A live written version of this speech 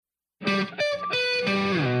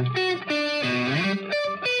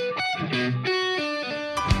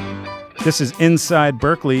This is Inside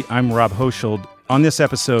Berklee. I'm Rob Hochschild. On this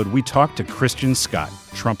episode, we talk to Christian Scott,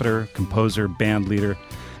 trumpeter, composer, band leader,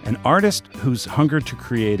 an artist whose hunger to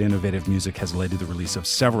create innovative music has led to the release of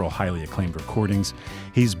several highly acclaimed recordings.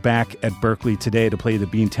 He's back at Berklee today to play the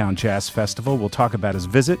BeanTown Jazz Festival. We'll talk about his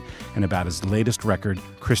visit and about his latest record,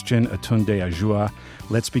 Christian aTunde Adjuah.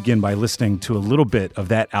 Let's begin by listening to a little bit of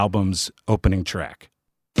that album's opening track.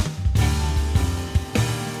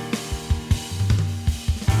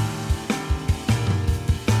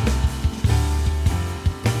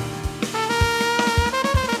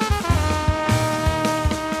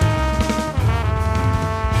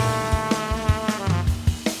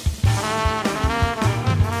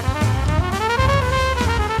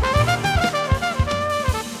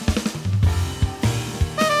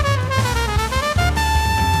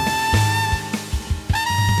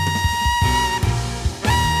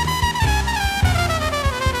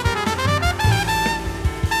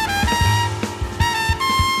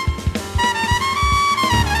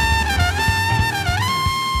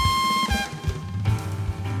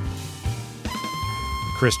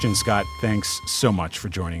 Christian Scott, thanks so much for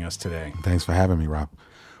joining us today. Thanks for having me, Rob.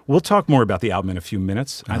 We'll talk more about the album in a few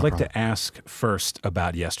minutes. No I'd like problem. to ask first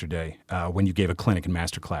about yesterday when you gave a clinic and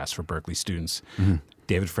masterclass for Berklee students.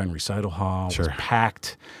 David Friend Recital Hall was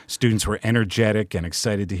packed. Students were energetic and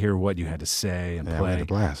excited to hear what you had to say and play. We had a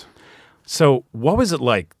blast. So what was it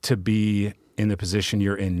like to be in the position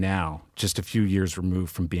you're in now, just a few years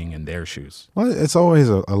removed from being in their shoes? Well, it's always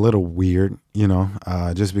a little weird,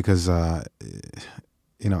 just because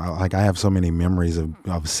like I have so many memories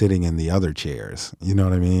of sitting in the other chairs, you know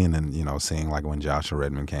what I mean? And, seeing like when Joshua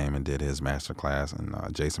Redman came and did his master class and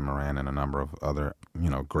Jason Moran and a number of other,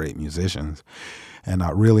 great musicians, and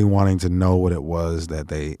really wanting to know what it was that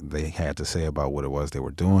they had to say about what it was they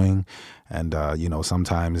were doing. And,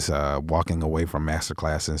 sometimes walking away from master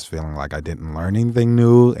classes feeling like I didn't learn anything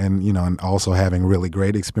new and, and also having really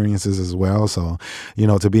great experiences as well. So,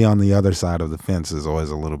 to be on the other side of the fence is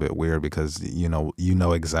always a little bit weird because, you know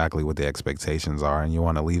exactly what the expectations are and you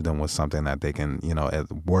want to leave them with something that they can, at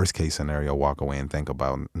the worst case scenario, walk away and think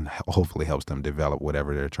about and hopefully helps them develop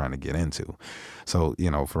whatever they're trying to get into. So,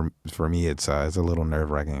 for me, it's a little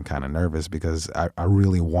nerve-wracking and kind of nervous because I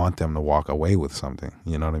really want them to walk away with something,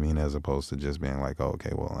 you know what I mean, as opposed to just being like, oh,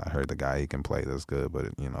 okay, well, I heard the guy, he can play, that's good, but,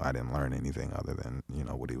 I didn't learn anything other than,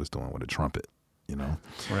 what he was doing with a trumpet.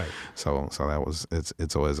 Right. So that was,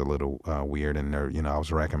 it's always a little weird and I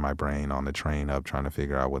was racking my brain on the train up trying to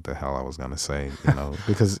figure out what the hell I was going to say,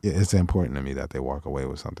 because it's important to me that they walk away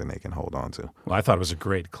with something they can hold on to. Well, I thought it was a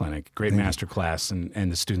great clinic, great master class,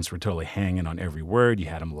 and the students were totally hanging on every word. You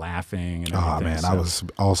had them laughing and everything. Oh man, I was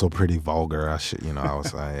also pretty vulgar. I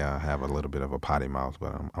have a little bit of a potty mouth,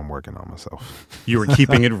 but I'm working on myself. You were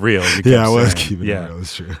keeping it real. Yeah, I was keeping it real.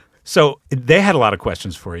 It's true. So they had a lot of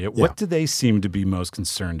questions for you. What do they seem to be most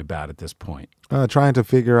concerned about at this point? Trying to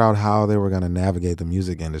figure out how they were going to navigate the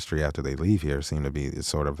music industry after they leave here seemed to be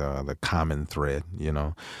sort of the common thread.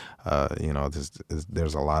 There's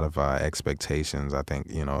a lot of expectations. I think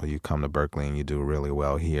you come to Berklee and you do really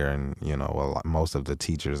well here, and most of the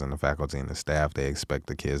teachers and the faculty and the staff, they expect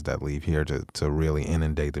the kids that leave here to really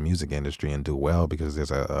inundate the music industry and do well because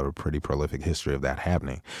there's a pretty prolific history of that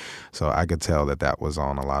happening. So I could tell that was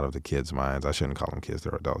on a lot of the kids' minds. I shouldn't call them kids;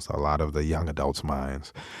 they're adults. A lot of the young adults'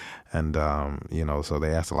 minds. And, so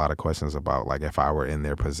they asked a lot of questions about, like, if I were in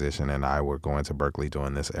their position and I were going to Berklee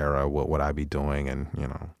during this era, what would I be doing? And,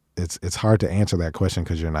 it's hard to answer that question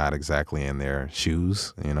because you're not exactly in their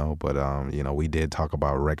shoes, but, we did talk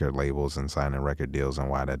about record labels and signing record deals and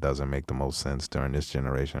why that doesn't make the most sense during this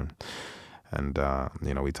generation. And,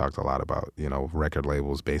 we talked a lot about, record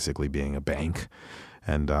labels basically being a bank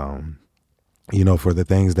and, for the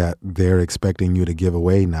things that they're expecting you to give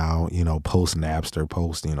away now, post Napster,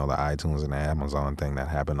 post, the iTunes and the Amazon thing that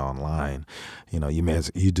happened online,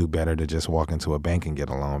 you do better to just walk into a bank and get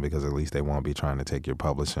a loan because at least they won't be trying to take your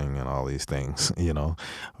publishing and all these things, or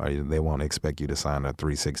they won't expect you to sign a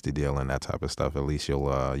 360 deal and that type of stuff. At least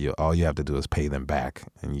all you have to do is pay them back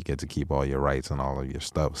and you get to keep all your rights and all of your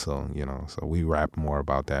stuff. So, so we rap more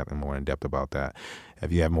about that and more in depth about that. If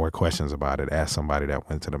you have more questions about it, ask somebody that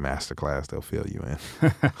went to the master class. They'll fill you in.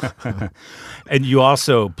 And you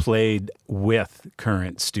also played with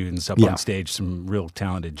current students up on stage, some real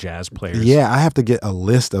talented jazz players. Yeah, I have to get a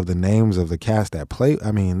list of the names of the cast that played.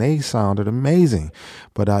 I mean, they sounded amazing.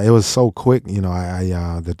 But it was so quick.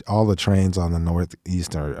 All the trains on the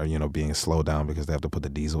Northeast are being slowed down because they have to put the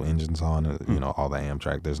diesel engines on. All the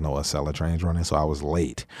Amtrak. There's no Acela trains running, so I was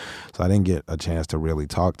late. So I didn't get a chance to really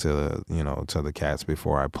talk to the cats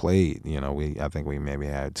before I played. I think we maybe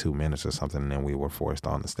had 2 minutes or something and then we were forced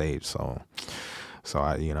on the stage. So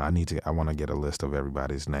I want to get a list of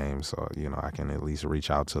everybody's names so, I can at least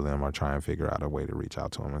reach out to them or try and figure out a way to reach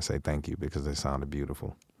out to them and say thank you because they sounded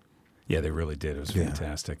beautiful. Yeah, they really did. It was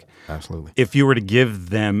fantastic. Absolutely. If you were to give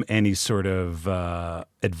them any sort of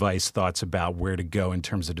advice, thoughts about where to go in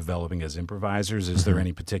terms of developing as improvisers, is there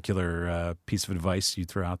any particular piece of advice you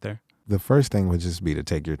throw out there? The first thing would just be to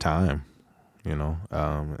take your time.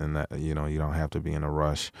 And that, you don't have to be in a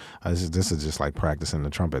rush. This is just like practicing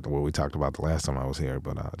the trumpet, what we talked about the last time I was here,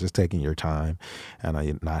 but just taking your time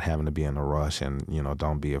and not having to be in a rush, and,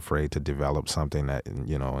 don't be afraid to develop something that,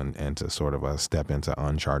 and to sort of step into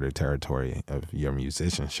uncharted territory of your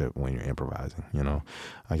musicianship when you're improvising,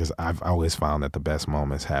 I guess I've always found that the best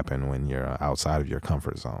moments happen when you're outside of your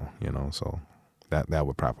comfort zone, so that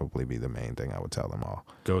would probably be the main thing I would tell them all.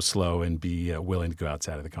 Go slow and be willing to go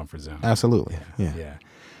outside of the comfort zone. Absolutely. Yeah.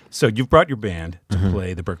 So you've brought your band to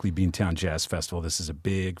play the Berklee BeanTown Jazz Festival. This is a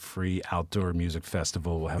big, free outdoor music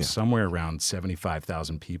festival. We'll have somewhere around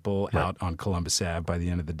 75,000 people out on Columbus Ave by the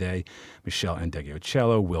end of the day. Michelle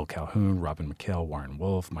Ndegeocello, Will Calhoun, Robin McHale, Warren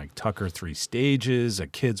Wolf, Mike Tucker, 3 stages, a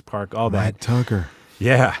kids park, all that. Mike Tucker.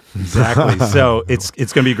 Yeah, exactly. So it's going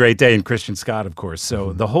to be a great day, and Christian Scott, of course.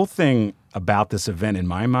 So the whole thing about this event, in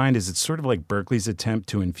my mind, is it's sort of like Berklee's attempt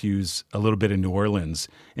to infuse a little bit of New Orleans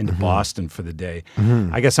into Boston for the day.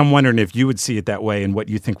 I guess I'm wondering if you would see it that way and what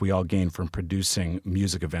you think we all gain from producing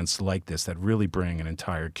music events like this that really bring an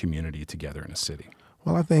entire community together in a city.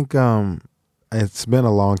 Well, I think it's been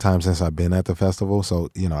a long time since I've been at the festival, so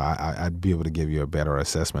I'd be able to give you a better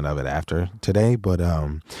assessment of it after today. But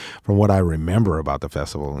from what I remember about the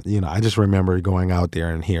festival, I just remember going out there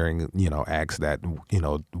and hearing acts that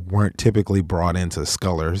weren't typically brought into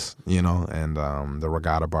Scullers, and the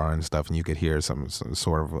Regatta Bar and stuff, and you could hear some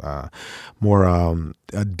sort of more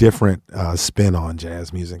a different spin on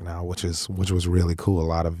jazz music now, which was really cool. A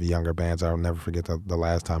lot of younger bands. I'll never forget the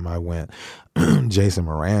last time I went. Jason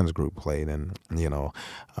Moran's group played, and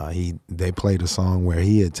they played a song where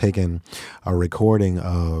he had taken a recording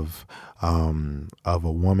of a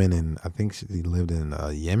woman, and I think she lived in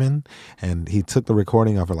Yemen, and he took the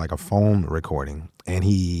recording of her, like a phone recording, and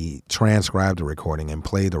he transcribed the recording and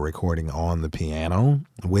played the recording on the piano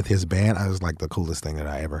with his band. I was like the coolest thing that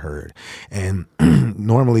I ever heard. And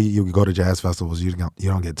normally you go to jazz festivals, you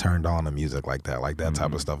don't get turned on to music like that. Like that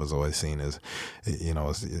type of stuff is always seen as,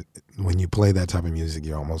 when you play that type of music,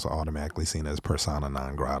 you're almost automatically seen as persona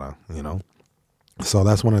non grata, So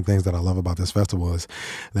that's one of the things that I love about this festival is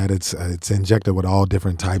that it's injected with all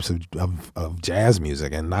different types of jazz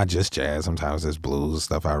music, and not just jazz. Sometimes there's blues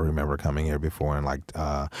stuff. I remember coming here before, and like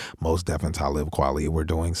Mos Def and Talib Kweli were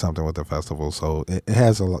doing something with the festival. So it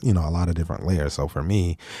has a lot of different layers. So for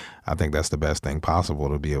me, I think that's the best thing possible,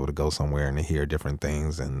 to be able to go somewhere and to hear different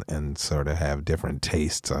things and sort of have different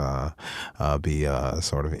tastes, be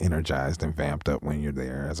sort of energized and vamped up when you're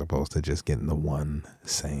there, as opposed to just getting the one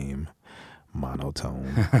same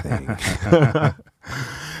monotone thing.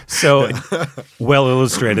 So well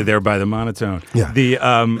illustrated there by the monotone. Yeah.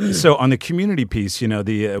 So on the community piece,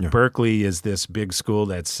 Berklee is this big school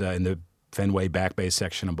that's in the Fenway Back Bay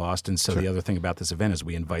section of Boston. So the other thing about this event is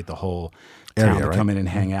we invite the whole town to come in and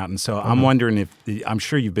hang out. And so I'm wondering if I'm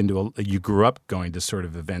sure you've been to you grew up going to sort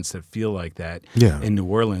of events that feel like that in New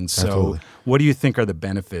Orleans. So Absolutely. What do you think are the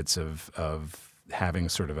benefits of having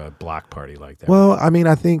sort of a block party like that? Well, I mean,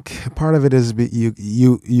 I think part of it is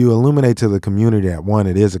you illuminate to the community that, one,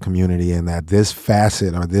 it is a community, and that this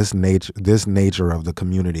facet or this nature of the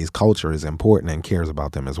community's culture is important and cares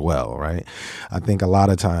about them as well, right? I think a lot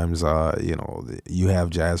of times, you have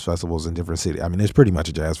jazz festivals in different cities. I mean, there's pretty much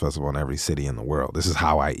a jazz festival in every city in the world. This is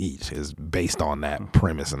How I Eat is based on that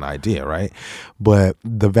premise and idea, right? But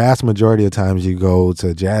the vast majority of times you go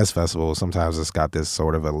to jazz festivals, sometimes it's got this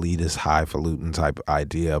sort of elitist, highfalutin type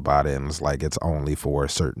idea about it, and it's like it's only for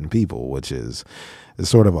certain people, which is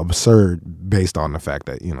sort of absurd based on the fact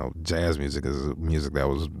that jazz music is music that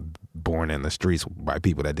was born in the streets by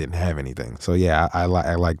people that didn't have anything. So yeah, I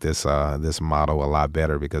like this motto a lot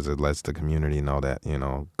better, because it lets the community know that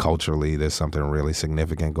culturally there's something really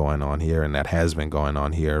significant going on here, and that has been going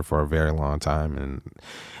on here for a very long time.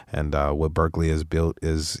 And what Berklee has built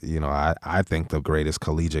is I think the greatest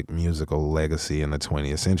collegiate musical legacy in the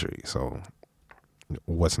 20th century. So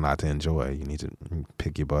what's not to enjoy? You need to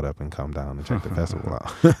pick your butt up and come down and check the festival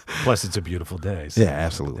out. Plus, it's a beautiful day. So yeah,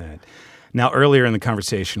 absolutely. Now, earlier in the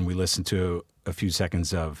conversation, we listened to a few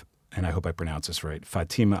seconds of, and I hope I pronounce this right,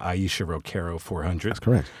 Fatima Aisha Roquero 400. That's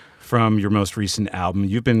correct. from your most recent album.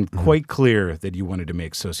 You've been quite clear that you wanted to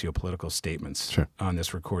make socio-political statements on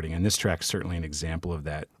this recording, and this track is certainly an example of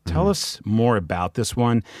that. Tell us more about this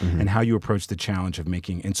one and how you approach the challenge of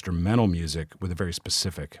making instrumental music with a very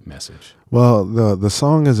specific message. Well, the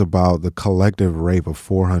song is about the collective rape of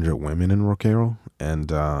 400 women in Roquero,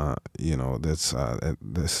 and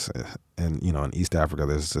and in East Africa,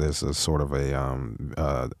 there's a sort of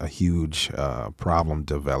a huge problem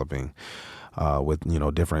developing. With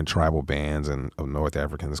different tribal bands and of North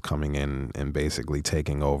Africans coming in and basically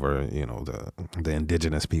taking over the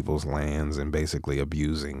indigenous people's lands and basically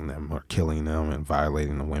abusing them or killing them and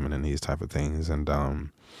violating the women and these type of things, and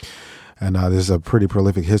there's a pretty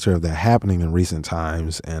prolific history of that happening in recent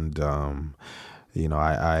times. And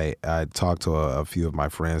I talked to a few of my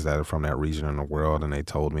friends that are from that region in the world, and they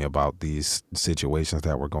told me about these situations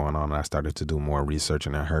that were going on. And I started to do more research,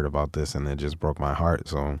 and I heard about this, and it just broke my heart.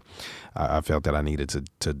 So I felt that I needed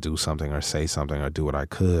to do something or say something or do what I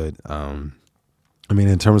could.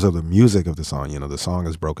 In terms of the music of the song, the song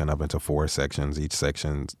is broken up into 4 sections, each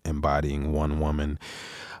section embodying one woman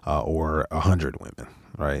or 100 women,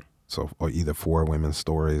 right? So, or either 4 women's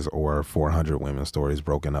stories or 400 women's stories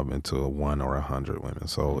broken up into 1 or 100 women.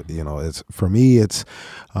 So, it's for me, it's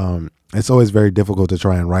always very difficult to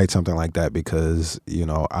try and write something like that because,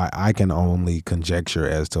 I can only conjecture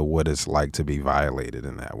as to what it's like to be violated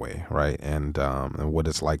in that way, right? And what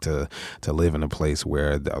it's like to live in a place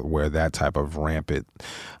where that type of rampant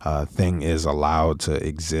thing is allowed to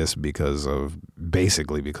exist because of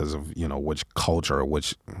which culture or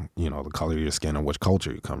which, the color of your skin or which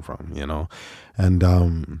culture you come from, and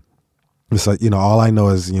it's like, all I know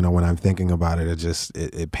is, when I'm thinking about it,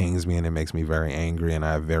 it pains me and it makes me very angry, and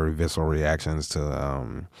I have very visceral reactions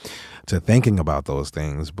to thinking about those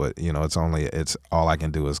things. But, it's all I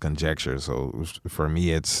can do is conjecture. So for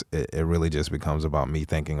me, it really just becomes about me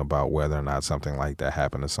thinking about whether or not something like that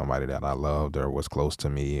happened to somebody that I loved or was close to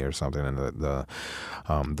me or something, and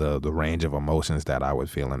the range of emotions that I would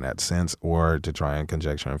feel in that sense, or to try and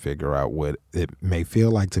conjecture and figure out what it may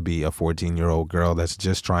feel like to be a 14-year-old girl that's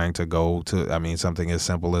just trying to go to, something as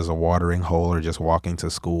simple as a watering hole, or just walking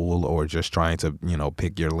to school, or just trying to,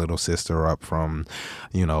 pick your little sister up from,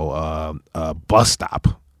 a bus stop,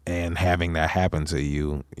 and having that happen to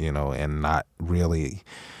you, and not really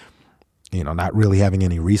having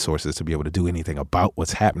any resources to be able to do anything about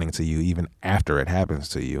what's happening to you, even after it happens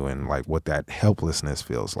to you, and like what that helplessness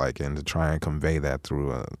feels like, and to try and convey that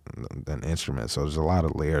through an instrument. So there's a lot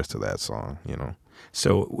of layers to that song,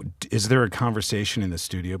 So is there a conversation in the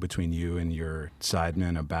studio between you and your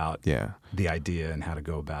sideman about the idea and how to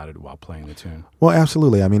go about it while playing the tune? Well,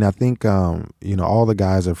 absolutely. I think, all the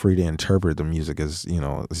guys are free to interpret the music. As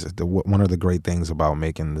one of the great things about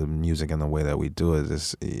making the music in the way that we do it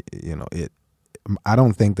is, I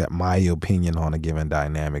don't think that my opinion on a given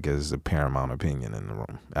dynamic is the paramount opinion in the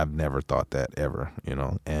room. I've never thought that ever,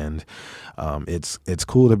 and it's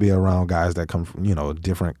cool to be around guys that come from,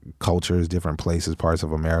 different cultures, different places, parts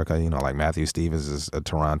of America. Like Matthew Stevens is a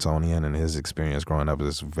Torontonian, and his experience growing up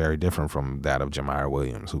is very different from that of Jamire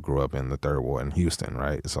Williams, who grew up in the Third Ward in Houston,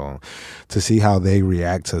 right? So to see how they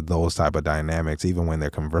react to those type of dynamics, even when they're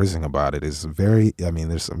conversing about it, is very,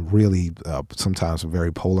 there's some really sometimes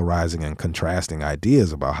very polarizing and contrasting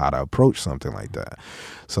ideas about how to approach something like that.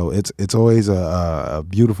 So it's always a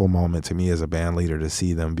beautiful moment to me as a band leader to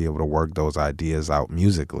see them be able to work those ideas out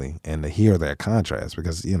musically and to hear that contrast,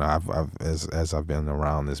 because as I've been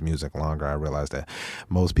around this music longer, I realized that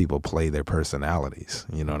most people play their personalities,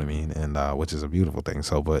 you know what I mean, and which is a beautiful thing.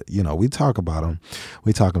 So, but we talk about them,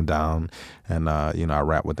 we talk them down, and I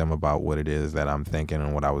rap with them about what it is that I'm thinking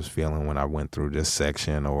and what I was feeling when I went through this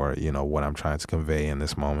section, or what I'm trying to convey in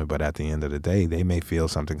this moment. But at the end of the day, they may feel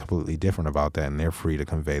something completely different about that, and they're free to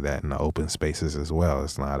convey that in the open spaces as well.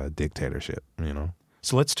 It's not a dictatorship,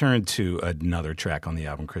 So let's turn to another track on the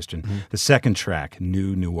album, Christian. The second track,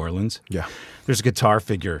 New Orleans. Yeah. There's a guitar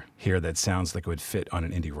figure here that sounds like it would fit on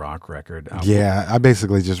an indie rock record. I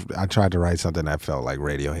basically I tried to write something that felt like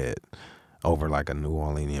Radiohead over like a New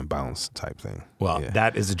Orleanian bounce type thing. Well,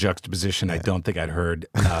 that is a juxtaposition I don't think I'd heard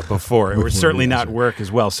before. It would certainly not work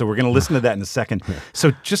as well. So we're going to listen to that in a second. So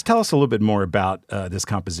just tell us a little bit more about this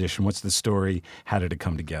composition. What's the story? How did it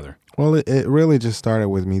come together? Well, it really just started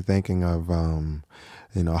with me thinking of,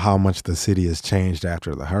 how much the city has changed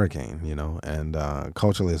after the hurricane, and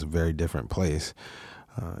culturally it's a very different place.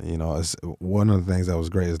 It's one of the things that was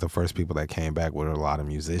great is the first people that came back were a lot of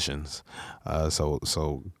musicians.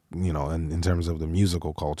 So in terms of the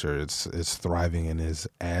musical culture, it's thriving and is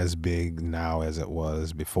as big now as it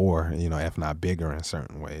was before, if not bigger in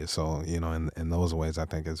certain ways. So, in those ways, I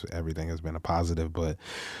think everything has been a positive. But,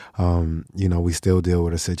 we still deal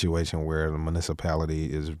with a situation where the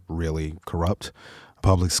municipality is really corrupt.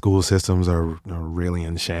 Public school systems are really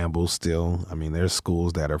in shambles still. I mean, there's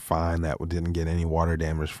schools that are fine that didn't get any water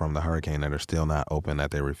damage from the hurricane that are still not open, that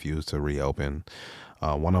they refuse to reopen.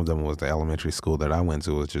 One of them was the elementary school that I went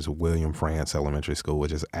to, which is William Frantz Elementary School,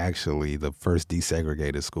 which is actually the first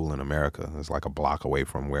desegregated school in America. It's like a block away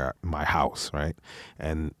from my house, right?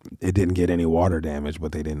 And it didn't get any water damage,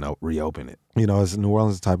 but they didn't reopen it. It's New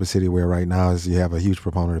Orleans the type of city where right now you have a huge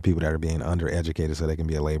proponent of people that are being undereducated so they can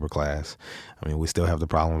be a labor class. I mean, we still have the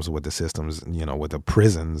problems with the systems, with the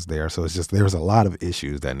prisons there. So it's just there's a lot of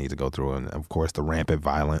issues that need to go through. And, of course, the rampant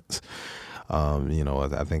violence.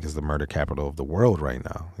 I think is the murder capital of the world right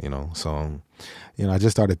now, So, I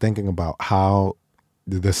just started thinking about how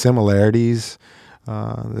the similarities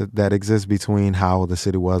that exist between how the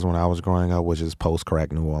city was when I was growing up, which is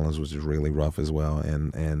post-crack New Orleans, which is really rough as well,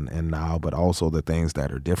 and now, but also the things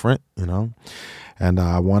that are different, And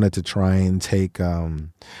I wanted to try and take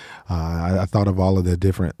I thought of all of the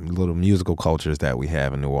different little musical cultures that we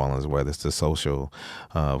have in New Orleans, whether it's the social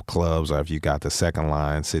clubs, or if you got the second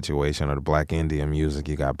line situation, or the Black Indian music,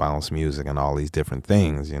 you got bounce music and all these different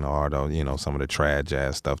things, or some of the trad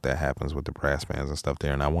jazz stuff that happens with the brass bands and stuff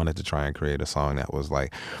there. And I wanted to try and create a song that was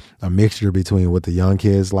like a mixture between what the young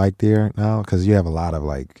kids like there now, because you have a lot of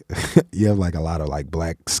black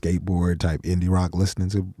skateboard type indie rock listening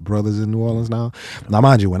to brothers in New Orleans now. Now,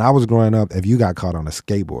 mind you, when I was growing up, if you got caught on a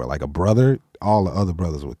skateboard, like a brother, all the other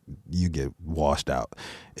brothers you get washed out.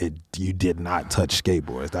 You did not touch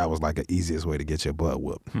skateboards. That was like the easiest way to get your butt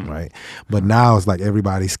whooped, right? But now it's like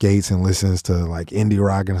everybody skates and listens to like indie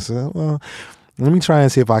rock, and I said, well, let me try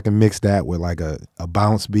and see if I can mix that with like a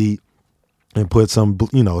bounce beat and put some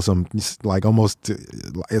like almost,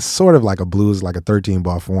 it's sort of like a blues, like a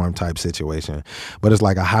 13-bar form type situation, but it's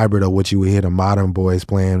like a hybrid of what you would hear the modern boys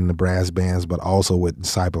playing in the brass bands, but also with the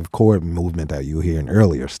type of chord movement that you hear in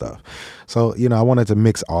earlier stuff. So, I wanted to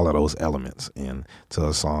mix all of those elements into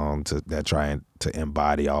a song that try to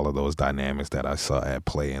embody all of those dynamics that I saw at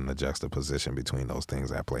play in the juxtaposition between those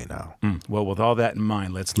things at play now. Well, with all that in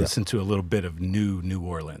mind, let's listen to a little bit of New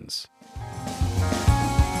Orleans.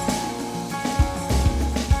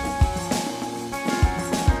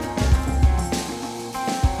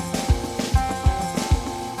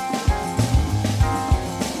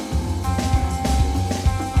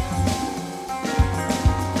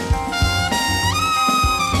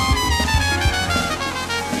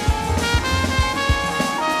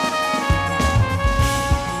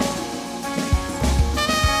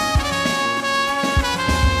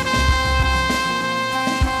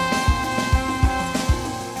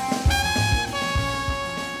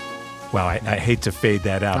 Wow, I hate to fade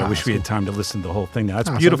that out. I wish we had time to listen to the whole thing now. It's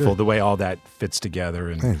beautiful the way all that fits together.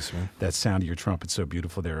 And thanks, man. That sound of your trumpet's so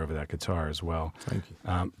beautiful there over that guitar as well. Thank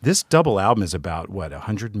you. This double album is about,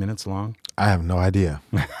 100 minutes long? I have no idea.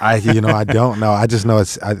 I don't know. I just know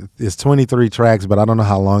it's 23 tracks, but I don't know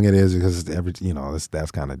how long it is because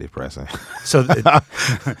that's kind of depressing. So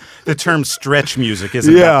the term stretch music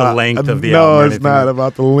isn't about the length of the album. No, it's not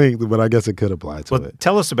about the length, but I guess it could apply to it.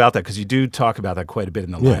 Tell us about that, because you do talk about that quite a bit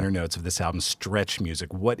in the liner notes of this album, stretch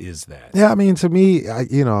music. What is that? Yeah, I mean, to me,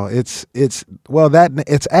 it's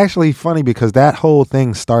actually funny because that whole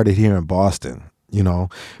thing started here in Boston.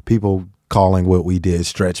 People calling what we did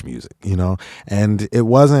stretch music, and it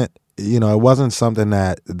wasn't something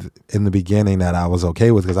that in the beginning that I was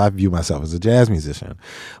okay with, because I view myself as a jazz musician.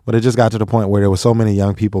 But it just got to the point where there were so many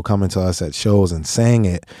young people coming to us at shows and saying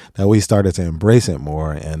it that we started to embrace it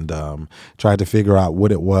more and tried to figure out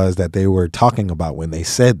what it was that they were talking about when they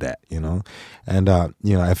said that, And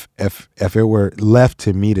if it were left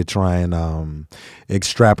to me to try and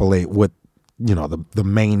extrapolate what the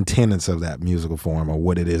main tenets of that musical form, or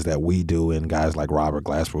what it is that we do, and guys like Robert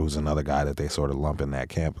Glasper, who's another guy that they sort of lump in that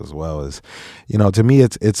camp as well, is, to me,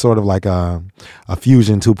 it's sort of like a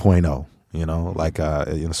fusion 2.0.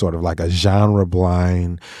 Sort of like a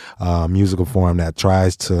genre-blind musical form that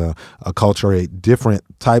tries to acculturate different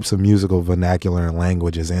types of musical vernacular and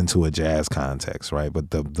languages into a jazz context, right?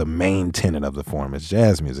 But the main tenet of the form is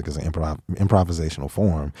jazz music is an improvisational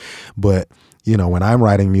form, but when I'm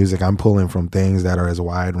writing music, I'm pulling from things that are as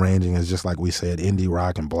wide ranging as, just like we said, indie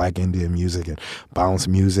rock and black Indian music and bounce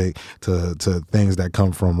music to things that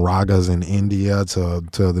come from ragas in India to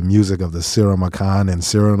the music of the Siramakan and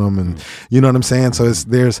Suriname, and you know what I'm saying. So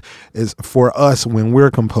it's for us when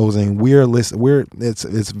we're composing,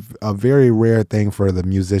 it's a very rare thing for the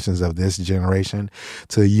musicians of this generation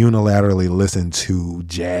to unilaterally listen to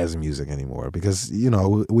jazz music anymore, because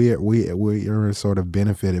we are sort of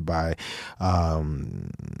benefited by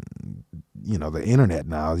the internet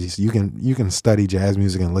now. You can study jazz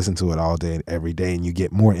music and listen to it all day, every day, and you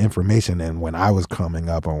get more information than when I was coming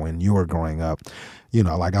up or when you were growing up.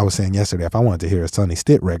 Like I was saying yesterday, if I wanted to hear a Sonny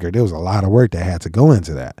Stitt record, there was a lot of work that had to go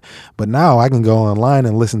into that. But now I can go online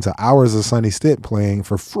and listen to hours of Sonny Stitt playing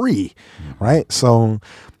for free, right? So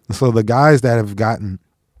the guys that have gotten,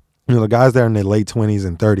 the guys that are in their late 20s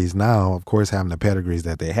and 30s now, of course, having the pedigrees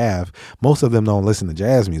that they have, most of them don't listen to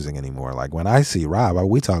jazz music anymore. Like when I see Rob,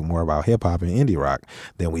 we talk more about hip hop and indie rock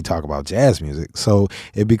than we talk about jazz music. So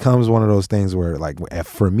it becomes one of those things where, like,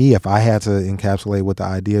 for me, if I had to encapsulate what the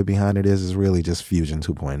idea behind it is really just Fusion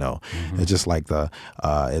 2.0. Mm-hmm. It's just like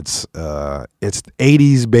it's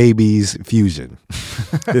 80s babies fusion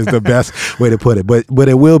is the best way to put it. But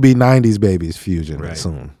it will be 90s babies fusion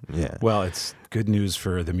soon. Yeah. Well, it's good news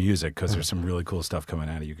for the music because there's some really cool stuff coming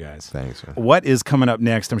out of you guys. Thanks, man. What is coming up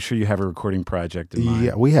next? I'm sure you have a recording project in mind.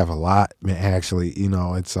 Yeah, we have a lot, man, actually.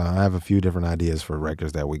 It's I have a few different ideas for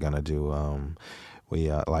records that we're gonna do. I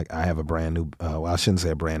have a brand new, I shouldn't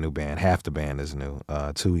say a brand new band. Half the band is new.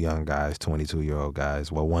 2 young guys, 22-year-old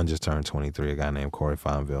guys. Well, one just turned 23. A guy named Corey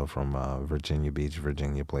Fonville from Virginia Beach,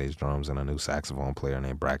 Virginia, plays drums, and a new saxophone player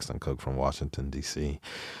named Braxton Cook from Washington, D.C.,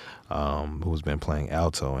 who's been playing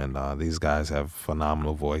alto. And these guys have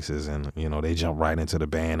phenomenal voices, and they jump right into the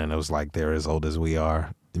band, and it was like they're as old as we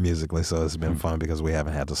are musically. So it's been fun because we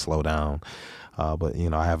haven't had to slow down. But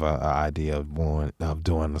I have an idea of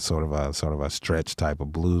doing a sort of a stretch type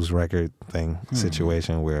of blues record thing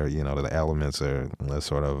situation where the elements are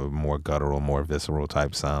sort of a more guttural, more visceral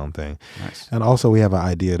type sound thing. Nice. And also we have an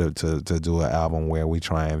idea to do an album where we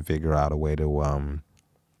try and figure out a way to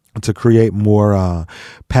create more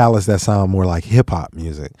palettes that sound more like hip-hop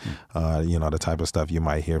music. The type of stuff you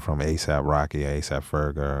might hear from A$AP Rocky, A$AP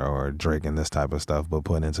Ferg, or Drake and this type of stuff, but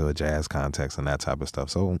put into a jazz context and that type of stuff.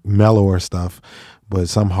 So mellower stuff, but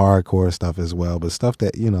some hardcore stuff as well. But stuff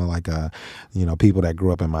that, people that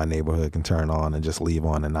grew up in my neighborhood can turn on and just leave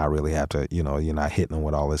on and not really have to, you're not hitting them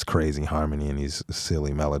with all this crazy harmony and these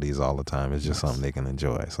silly melodies all the time. It's just something they can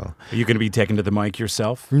enjoy. So, are you going to be taking to the mic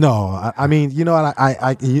yourself? No, I mean,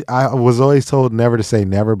 I was always told never to say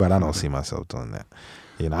never, but I don't see myself doing that.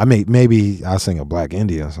 Maybe I'll sing a Black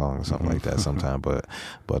Indian song or something like that sometime, but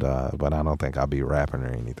I don't think I'll be rapping or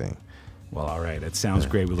anything. Well, all right. It sounds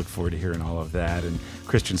great. We look forward to hearing all of that. And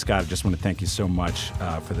Christian Scott, I just want to thank you so much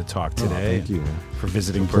for the talk today. Thank you, man. For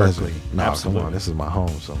visiting Berklee. No, absolutely. Come on. This is my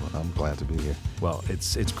home, so I'm glad to be here. Well,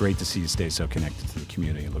 it's great to see you stay so connected to the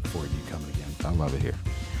community, and look forward to you coming again. I love it here.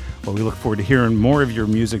 Well, we look forward to hearing more of your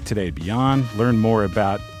music today beyond. Learn more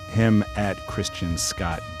about him at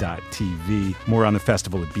christianscott.tv. More on the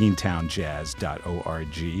festival at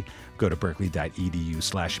beantownjazz.org. Go to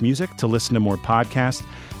berklee.edu/music to listen to more podcasts.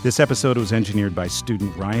 This episode was engineered by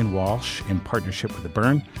student Ryan Walsh in partnership with the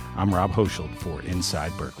BIRN. I'm Rob Hochschild for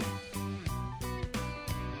Inside Berklee.